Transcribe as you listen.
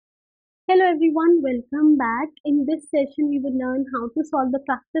Hello everyone, welcome back. In this session, we will learn how to solve the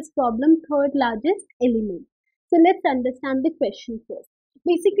practice problem third largest element. So let's understand the question first.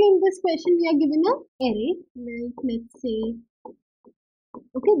 Basically, in this question, we are given a array. Like let's say,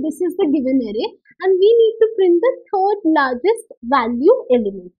 okay, this is the given array, and we need to print the third largest value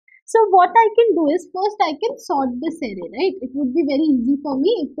element. So what I can do is first I can sort this array, right? It would be very easy for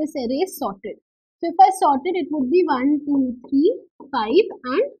me if this array is sorted. So if I sort it, it would be 1, 2, 3, 5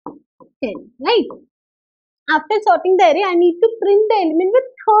 and 10, right? After sorting the array, I need to print the element with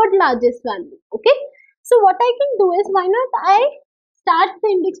third largest value. Okay. So what I can do is, why not I start the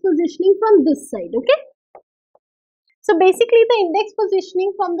index positioning from this side. Okay. So basically the index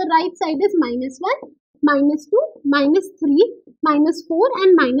positioning from the right side is -1, -2, -3, -4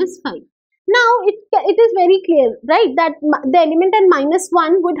 and -5. Now it is very clear, right, that the element at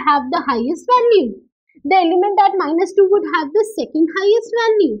 -1 would have the highest value. The element at -2 would have the second highest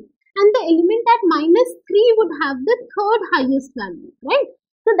value. And the element at -3 would have the third highest value, right?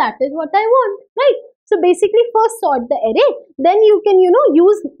 So that is what I want, right? So basically first sort the array, then you can,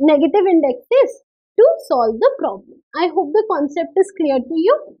 use negative indexes to solve the problem. I hope the concept is clear to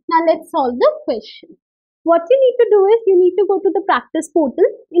you. Now let's solve the question. What you need to do is you need to go to the practice portal.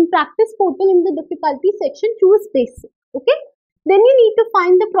 In practice portal, in the difficulty section, choose basic, okay? Then you need to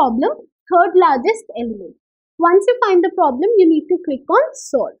find the problem, third largest element. Once you find the problem, you need to click on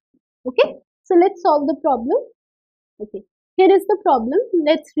solve. Okay, so let's solve the problem. Okay, here is the problem.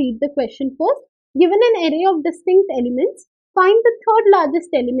 Let's read the question first. Given an array of distinct elements, find the third largest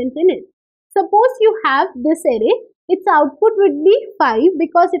element in it. Suppose you have this array, its output would be 5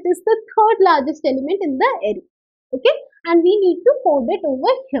 because it is the third largest element in the array. Okay, and we need to code it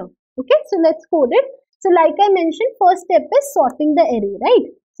over here. Okay, so let's code it. So like I mentioned, first step is sorting the array, right?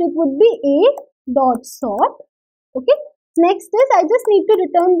 So it would be a dot sort. Okay, next is I just need to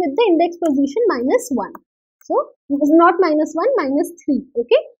return with the index position -1. So it is not -1, -3.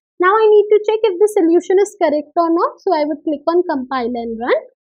 Okay. Now I need to check if the solution is correct or not. So I would click on compile and run.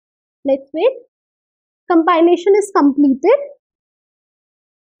 Let's wait. Compilation is completed.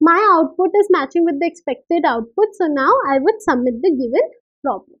 My output is matching with the expected output. So now I would submit the given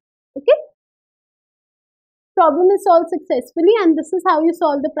problem. Okay. Problem is solved successfully, and this is how you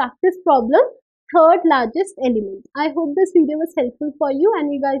solve the practice problem, third largest element. I hope this video was helpful for you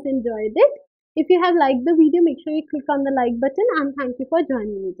and you guys enjoyed it. If you have liked the video, make sure you click on the like button, and thank you for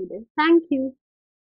joining me today. Thank you.